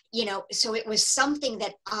 so it was something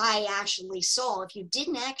that I actually saw. If you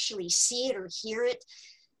didn't actually see it or hear it,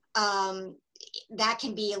 that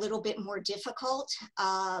can be a little bit more difficult.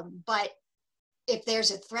 But if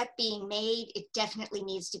there's a threat being made, it definitely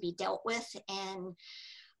needs to be dealt with. And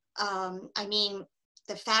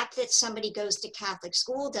the fact that somebody goes to Catholic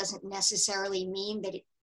school doesn't necessarily mean that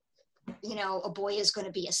a boy is going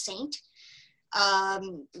to be a saint.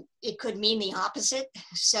 It could mean the opposite.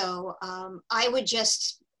 So I would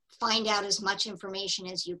just find out as much information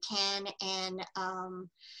as you can, and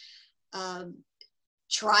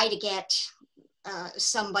try to get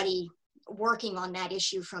somebody working on that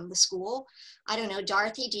issue from the school. I don't know,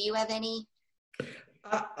 Dorothy, do you have any?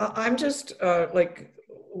 I'm just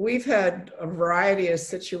we've had a variety of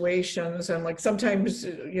situations, and like sometimes,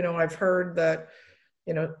 I've heard that,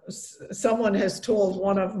 someone has told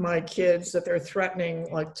one of my kids that they're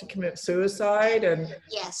threatening like to commit suicide. And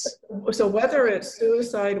Yes. so whether it's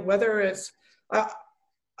suicide, whether it's, I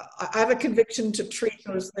have a conviction to treat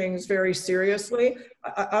those things very seriously.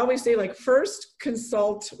 I always say, like, first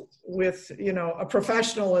consult with, a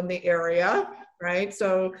professional in the area, right?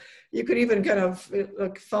 So you could even kind of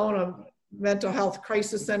like phone a mental health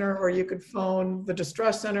crisis center, or you could phone the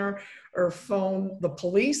distress center, or phone the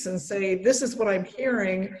police and say, this is what I'm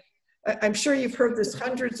hearing. I'm sure you've heard this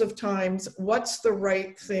hundreds of times. What's the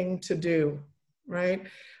right thing to do, right?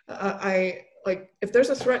 I like, if there's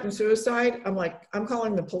a threatened suicide, I'm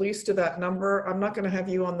calling the police to that number. I'm not going to have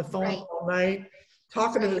you on the phone all night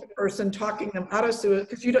talking to this person, talking them out of suicide,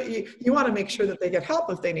 because you want to make sure that they get help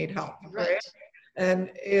if they need help, right?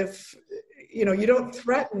 And if you don't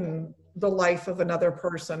threaten the life of another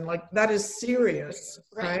person, like, that is serious,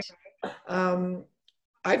 right?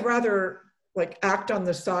 I'd rather like act on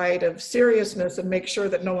the side of seriousness and make sure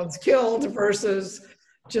that no one's killed versus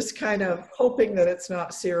just kind of hoping that it's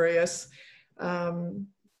not serious.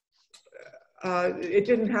 It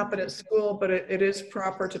didn't happen at school, but it is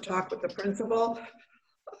proper to talk with the principal.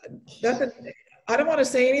 I don't want to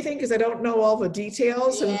say anything because I don't know all the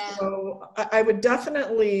details. And so I would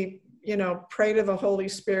definitely, pray to the Holy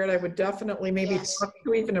Spirit. I would definitely maybe talk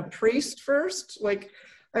to even a priest first. Like,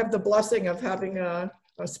 I have the blessing of having a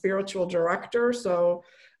spiritual director. So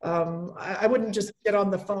I wouldn't just get on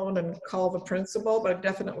the phone and call the principal, but I'd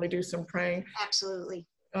definitely do some praying. Absolutely.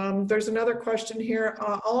 There's another question here.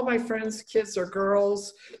 All of my friends' kids are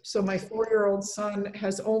girls, so my 4-year-old son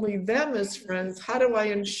has only them as friends. How do I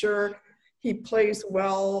ensure he plays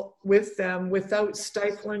well with them without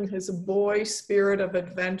stifling his boy spirit of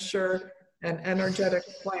adventure and energetic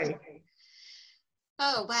play?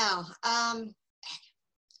 Oh, wow.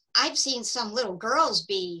 I've seen some little girls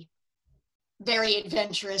be very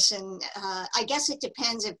adventurous, and I guess it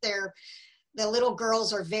depends if the little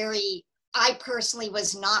girls are very, I personally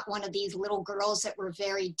was not one of these little girls that were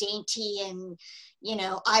very dainty, and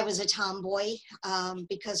I was a tomboy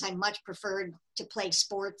because I much preferred to play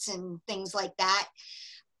sports and things like that.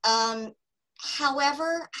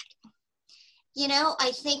 However,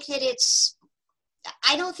 I think that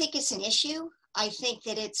I don't think it's an issue. I think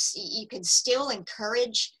that you can still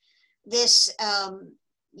encourage this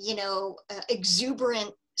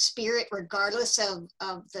exuberant spirit regardless of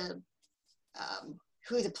the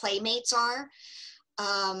who the playmates are.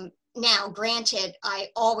 Now, granted, I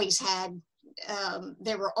always had,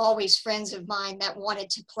 there were always friends of mine that wanted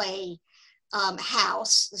to play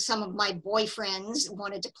house. Some of my boyfriends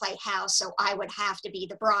wanted to play house, so I would have to be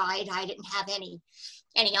the bride. I didn't have any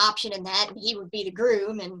any option in that, and he would be the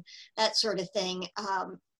groom and that sort of thing.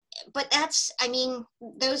 But that's, I mean,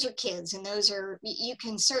 those are kids, and those are, you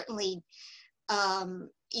can certainly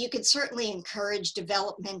encourage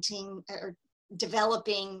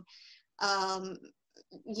developing,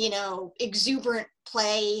 you know, exuberant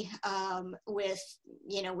play, with,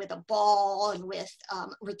 you know, with a ball, and with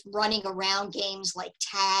running around games like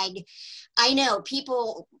tag. I know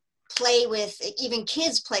people play with, even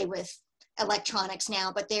kids play with electronics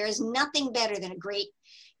now, but there is nothing better than a great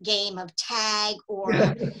game of tag, or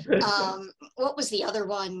what was the other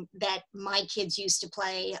one that my kids used to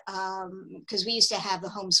play, because we used to have the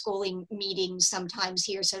homeschooling meetings sometimes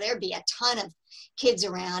here, so there'd be a ton of kids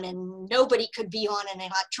around and nobody could be on an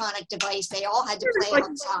electronic device. They all had to play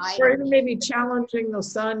outside. Or even maybe challenging the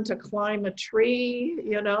son to climb a tree,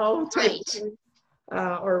 you know, Right.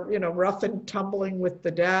 Or, you know, rough and tumbling with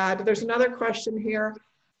the dad. There's another question here.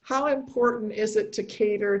 How important is it to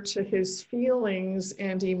cater to his feelings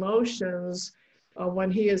and emotions when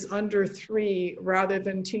he is under 3, rather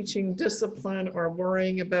than teaching discipline or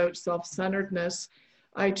worrying about self-centeredness?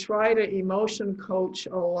 I try to emotion coach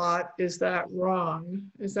a lot. Is that wrong?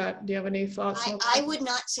 Do you have any thoughts on that? I would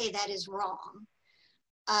not say that is wrong.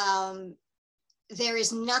 There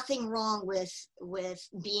is nothing wrong with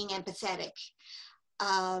being empathetic.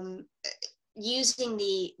 Using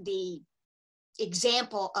the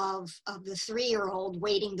example of the 3-year-old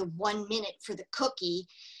waiting the 1 minute for the cookie,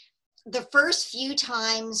 the first few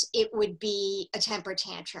times it would be a temper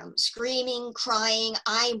tantrum, screaming, crying,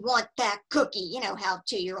 I want that cookie. You know how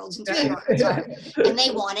 2-year-olds and 3-year-olds are, and they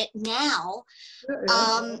want it now.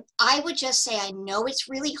 I would just say, I know it's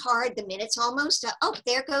really hard. The minute's almost up. Oh,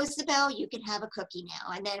 there goes the bell. You can have a cookie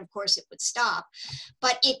now. And then, of course, it would stop.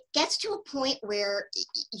 But it gets to a point where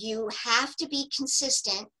you have to be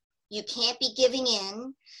consistent. You can't be giving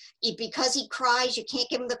in. Because he cries, you can't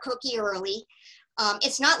give him the cookie early.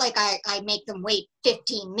 It's not like I make them wait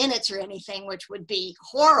 15 minutes or anything, which would be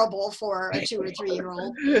horrible for a 2 or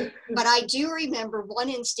 3-year-old. But I do remember one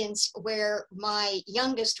instance where my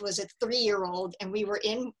youngest was a 3-year-old, and we were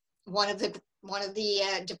in one of the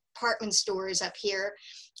department stores up here,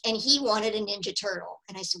 and he wanted a Ninja Turtle.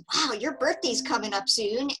 And I said, wow, your birthday's coming up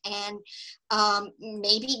soon, and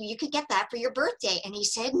maybe you could get that for your birthday. And he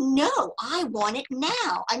said, no, I want it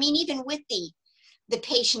now. I mean, even with the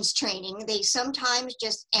patience training, they sometimes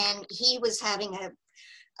just, and he was having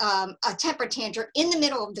a temper tantrum in the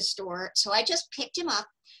middle of the store. So I just picked him up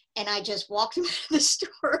and I just walked him out of the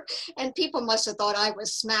store, and people must have thought I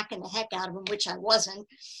was smacking the heck out of him, which I wasn't.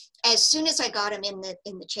 As soon as I got him in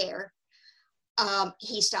the chair,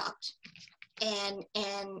 he stopped. And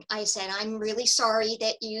I said, I'm really sorry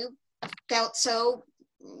that you felt so,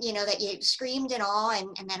 you know, that you screamed and all,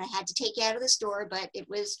 and then I had to take you out of the store, but it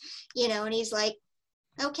was, you know, and he's like,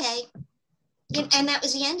 okay. And that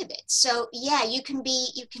was the end of it. So yeah, you can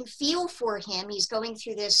feel for him. He's going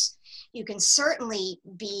through this. You can certainly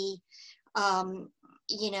be,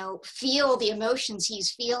 you know, feel the emotions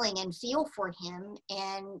he's feeling and feel for him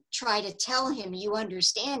and try to tell him you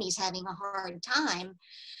understand he's having a hard time.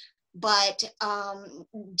 But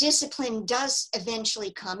discipline does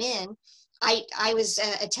eventually come in. I was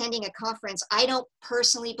attending a conference. I don't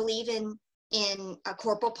personally believe in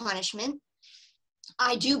corporal punishment.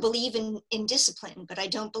 I do believe in discipline, but I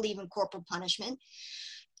don't believe in corporal punishment.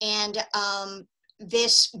 And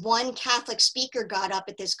this one Catholic speaker got up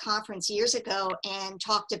at this conference years ago and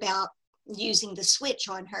talked about using the switch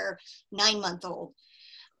on her 9-month-old.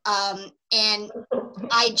 And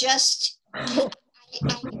I just,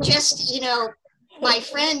 you know, my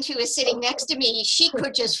friend who was sitting next to me, she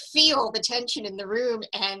could just feel the tension in the room.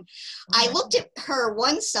 And I looked at her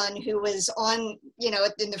one son who was on, you know,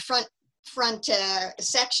 in the front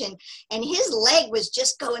section, and his leg was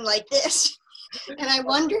just going like this. And I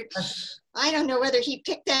wondered, I don't know whether he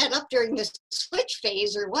picked that up during the switch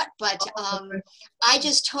phase or what, but I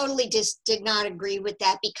just totally did not agree with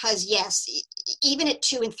that, because yes, even at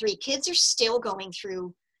 2 and 3, kids are still going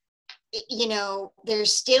through, you know, they're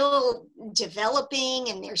still developing,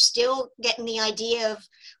 and they're still getting the idea of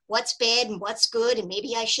what's bad and what's good, and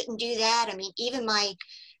maybe I shouldn't do that. I mean, even my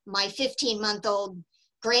 15-month-old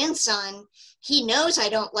grandson, he knows I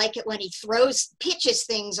don't like it when he pitches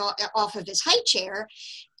things off of his high chair,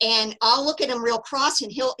 and I'll look at him real cross,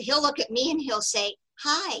 and he'll look at me and he'll say,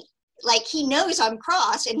 hi. Like he knows I'm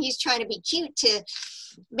cross, and he's trying to be cute to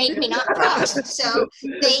make me not cross. So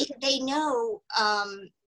they know,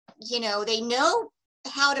 you know, they know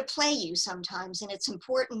how to play you sometimes, and it's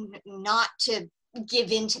important not to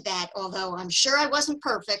give into that, although I'm sure I wasn't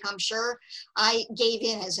perfect. I'm sure I gave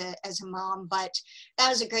in as a mom, but that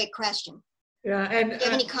was a great question. Yeah, and Do you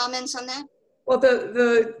have any comments on that?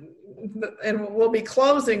 well, and we'll be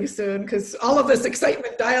closing soon because all of this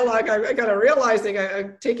excitement dialogue, I got to realizing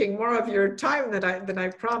I'm taking more of your time than I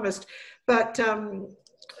promised. But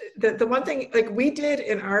the one thing, like we did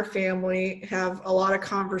in our family, have a lot of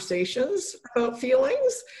conversations about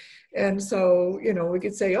feelings. And so, you know, we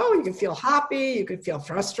could say, oh, you could feel happy, you could feel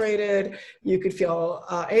frustrated, you could feel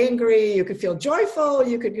angry, you could feel joyful,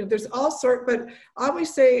 you could, you know, there's all sorts, but I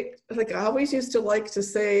always say, like, I always used to like to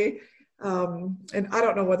say, and I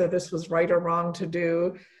don't know whether this was right or wrong to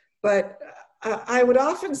do, but I would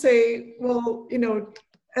often say, well, you know,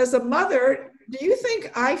 as a mother, do you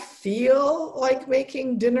think I feel like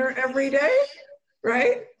making dinner every day?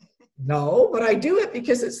 Right? No, but I do it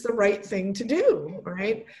because it's the right thing to do,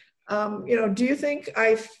 right? You know, do you think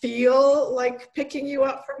I feel like picking you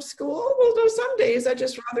up from school? Well, no, some days I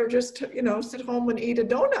just rather just, you know, sit home and eat a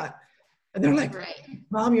donut. And they're like, Right.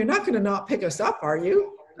 Mom, you're not going to not pick us up, are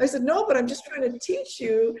you? I said, no, but I'm just trying to teach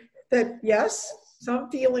you that yes, some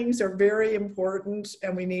feelings are very important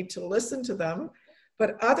and we need to listen to them,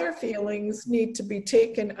 but other feelings need to be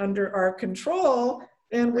taken under our control,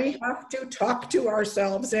 and we have to talk to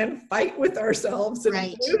ourselves and fight with ourselves and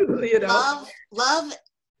Right. you know. Love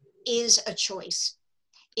is a choice.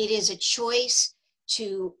 It is a choice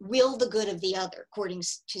to will the good of the other, according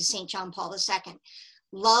to St. John Paul II.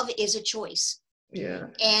 Love is a choice. Yeah.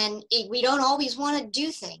 And we don't always want to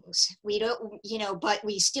do things. We don't, you know, but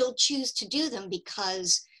we still choose to do them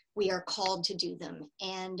because we are called to do them.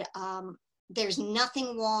 And there's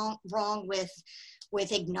nothing wrong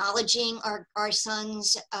with acknowledging our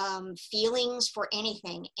son's feelings for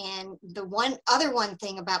anything. And the one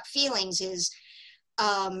thing about feelings is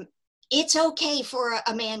it's okay for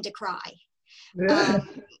a man to cry. Yeah.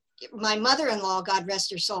 My mother-in-law, God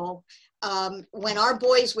rest her soul, when our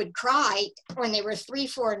boys would cry when they were 3,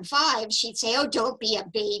 4, and 5, she'd say, oh, don't be a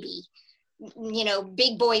baby. You know,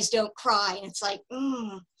 big boys don't cry. And it's like,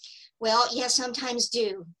 well, yeah, sometimes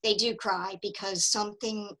they do cry because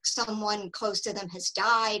someone close to them has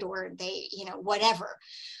died, or they, you know, whatever.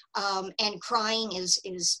 And crying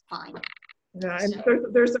is fine. Yeah, and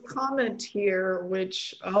there's a comment here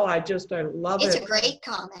which I love It's it. a great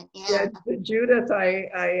comment. Yeah, Judith,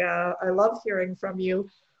 I love hearing from you.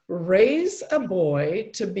 Raise a boy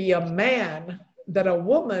to be a man that a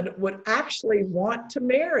woman would actually want to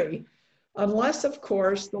marry, unless, of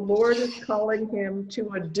course, the Lord is calling him to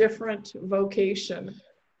a different vocation.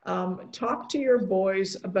 Talk to your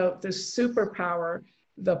boys about this superpower,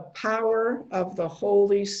 the power of the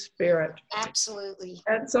Holy Spirit. Absolutely.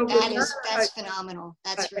 And so That's phenomenal.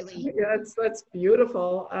 That's really. Yeah, that's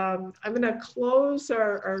beautiful. I'm going to close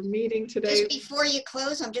our meeting today. Just before you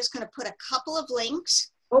close, I'm just going to put a couple of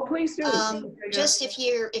links. Oh, please do. Just if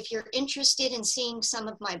you're interested in seeing some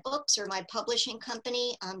of my books or my publishing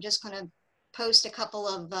company, I'm just going to post a couple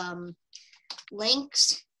of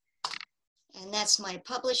links. And that's my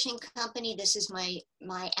publishing company. This is my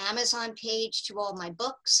Amazon page to all my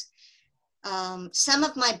books. Some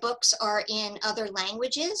of my books are in other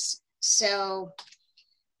languages, so.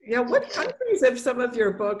 Yeah, what countries have some of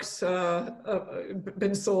your books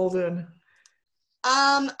been sold in?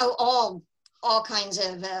 All kinds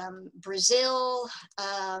of Brazil,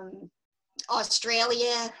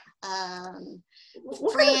 Australia,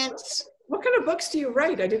 France. What kind of books do you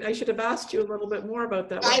write? I should have asked you a little bit more about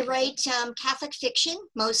that. I write Catholic fiction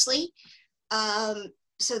mostly.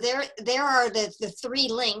 So there are the 3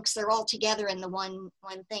 links. They're all together in the one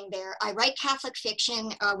thing there. I write Catholic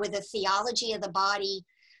fiction with a theology of the body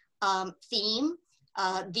theme,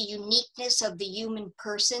 the uniqueness of the human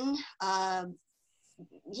person.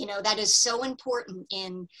 You know, that is so important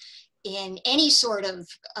in any sort of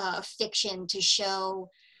fiction, to show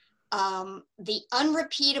the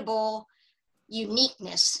unrepeatable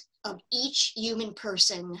uniqueness of each human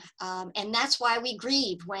person. And that's why we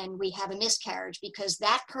grieve when we have a miscarriage, because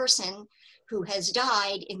that person who has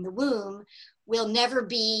died in the womb will never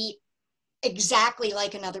be exactly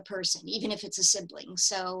like another person, even if it's a sibling.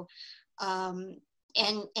 So, and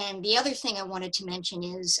the other thing I wanted to mention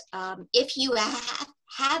is if you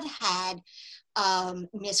have had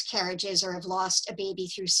miscarriages or have lost a baby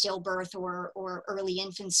through stillbirth or early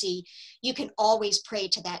infancy, you can always pray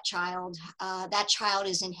to that child. That child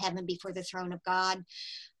is in heaven before the throne of God.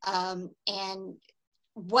 And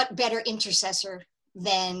what better intercessor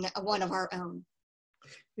than one of our own?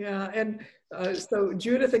 Yeah, and so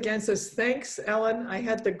Judith again says, thanks, Ellen. I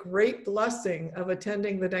had the great blessing of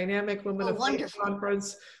attending the Dynamic Women of Faith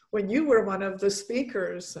Conference when you were one of the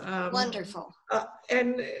speakers. Wonderful.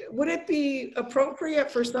 And would it be appropriate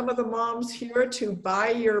for some of the moms here to buy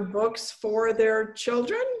your books for their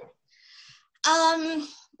children?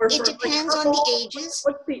 Or It for like depends on the couple? ages.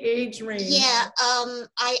 What's the age range? Yeah,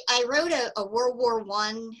 I wrote a World War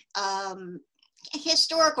One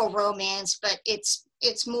historical romance, but it's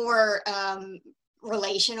more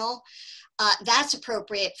relational. That's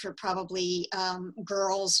appropriate for probably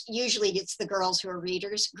girls. Usually it's the girls who are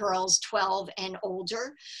readers, girls 12 and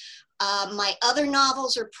older. My other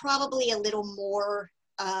novels are probably a little more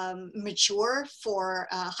mature for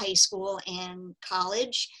high school and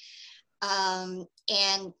college. And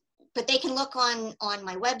but they can look on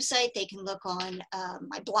my website. They can look on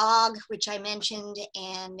my blog, which I mentioned,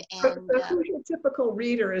 and So who's your typical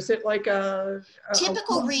reader? Is it like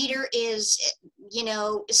typical reader is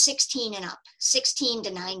 16 and up, 16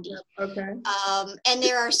 to 90. Okay. And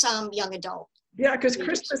there are some young adult. Yeah, because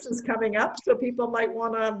Christmas is coming up, so people might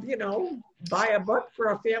want to, buy a book for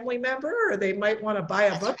a family member, or they might want to buy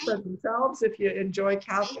a book for themselves if you enjoy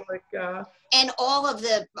Catholic. And all of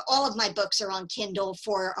my books are on Kindle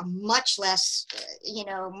for a much less.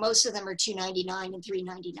 Most of them are $2.99 and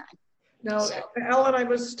 $3.99. Now, Ellen, I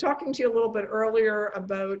was talking to you a little bit earlier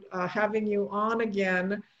about having you on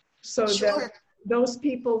again, so that those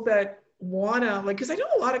people that want to, because I know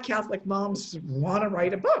a lot of Catholic moms want to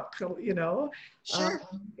write a book, Sure.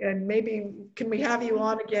 And maybe can we have you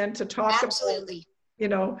on again to talk Absolutely.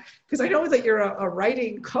 about, because I know that you're a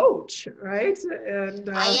writing coach, right? And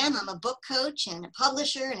I am. I'm a book coach and a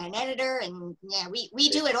publisher and an editor, and yeah, we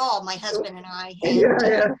do it all, my husband and I.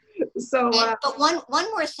 And, So, but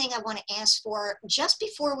one more thing I want to ask for, just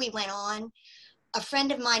before we went on, a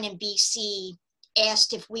friend of mine in BC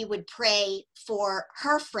asked if we would pray for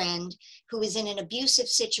her friend who is in an abusive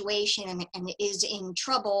situation and is in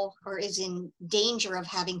trouble or is in danger of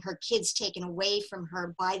having her kids taken away from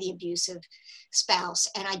her by the abusive spouse.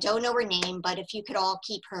 And I don't know her name, but if you could all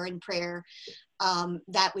keep her in prayer,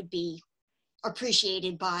 that would be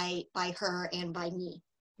appreciated by her and by me.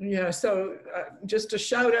 Yeah, so just a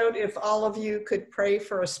shout out, if all of you could pray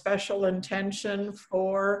for a special intention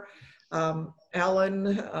for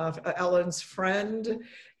Ellen's friend.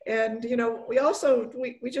 And,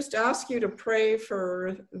 we just ask you to pray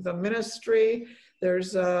for the ministry.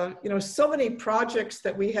 There's, so many projects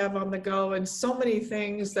that we have on the go and so many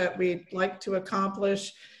things that we'd like to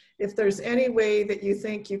accomplish. If there's any way that you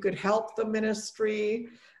think you could help the ministry,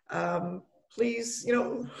 please,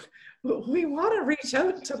 we want to reach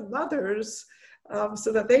out to mothers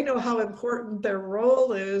so that they know how important their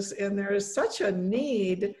role is, and there is such a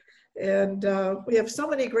need, and we have so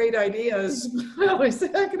many great ideas. I always say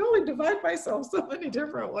I can only divide myself so many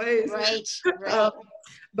different ways. Right.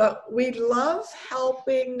 But we love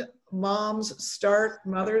helping moms start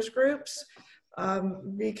mothers groups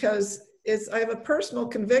because I have a personal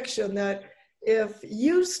conviction that if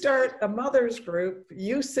you start a mother's group,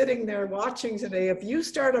 you sitting there watching today, if you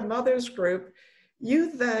start a mother's group,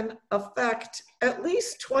 you then affect at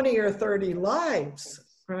least 20 or 30 lives,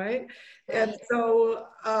 right? And so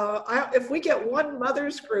if we get one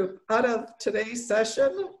mother's group out of today's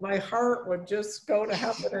session, my heart would just go to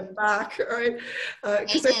heaven and back, right?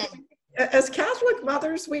 Because as Catholic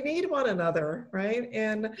mothers, we need one another, right?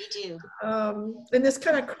 And we do. In this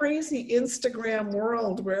kind of crazy Instagram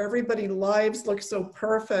world where everybody's lives look so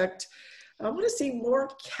perfect, I want to see more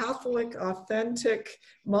Catholic, authentic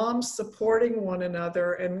moms supporting one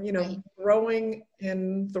another and, growing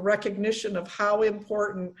in the recognition of how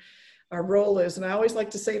important our role is. And I always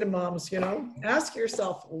like to say to moms, ask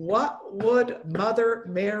yourself, what would Mother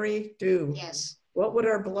Mary do? Yes. What would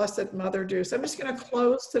our Blessed Mother do? So I'm just going to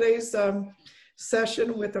close today's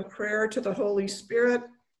session with a prayer to the Holy Spirit.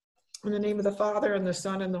 In the name of the Father, and the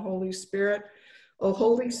Son, and the Holy Spirit. O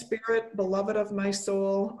Holy Spirit, beloved of my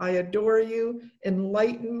soul, I adore you.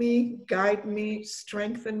 Enlighten me, guide me,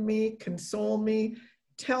 strengthen me, console me,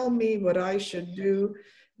 tell me what I should do.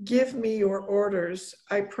 Give me your orders.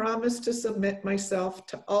 I promise to submit myself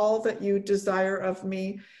to all that you desire of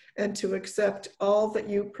me and to accept all that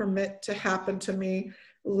you permit to happen to me.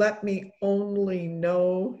 Let me only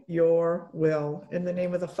know your will. In the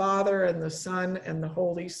name of the Father, and the Son, and the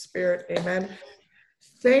Holy Spirit. Amen.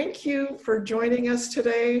 Thank you for joining us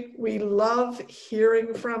today. We love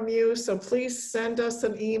hearing from you. So please send us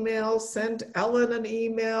an email, send Ellen an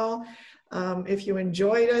email. If you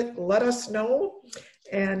enjoyed it, let us know.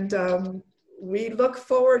 And we look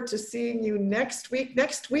forward to seeing you next week.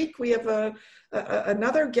 Next week, we have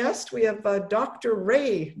another guest. We have Dr.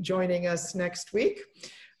 Ray joining us next week.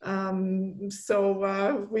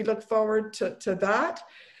 So we look forward to that.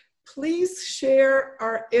 Please share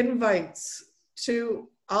our invites to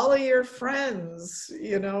all of your friends,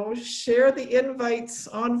 share the invites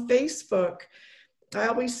on Facebook. I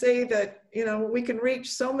always say that you know, we can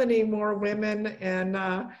reach so many more women. And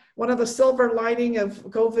one of the silver lining of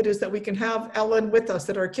COVID is that we can have Ellen with us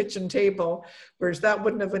at our kitchen table, whereas that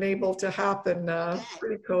wouldn't have been able to happen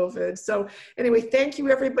pre-COVID. So anyway, thank you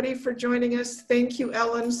everybody for joining us. Thank you,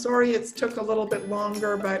 Ellen. Sorry it took a little bit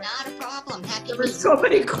longer, but not a problem. Happy there were so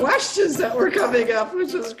many questions that were coming up,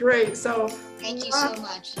 which was great. So thank you so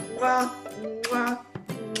much. Mwah, mwah,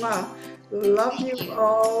 mwah. Love you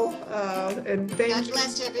all, and thank you. God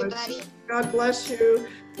bless everybody. God bless you.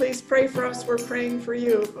 Please pray for us. We're praying for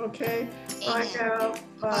you. Okay. Amen. Bye now.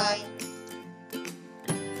 Bye. Bye.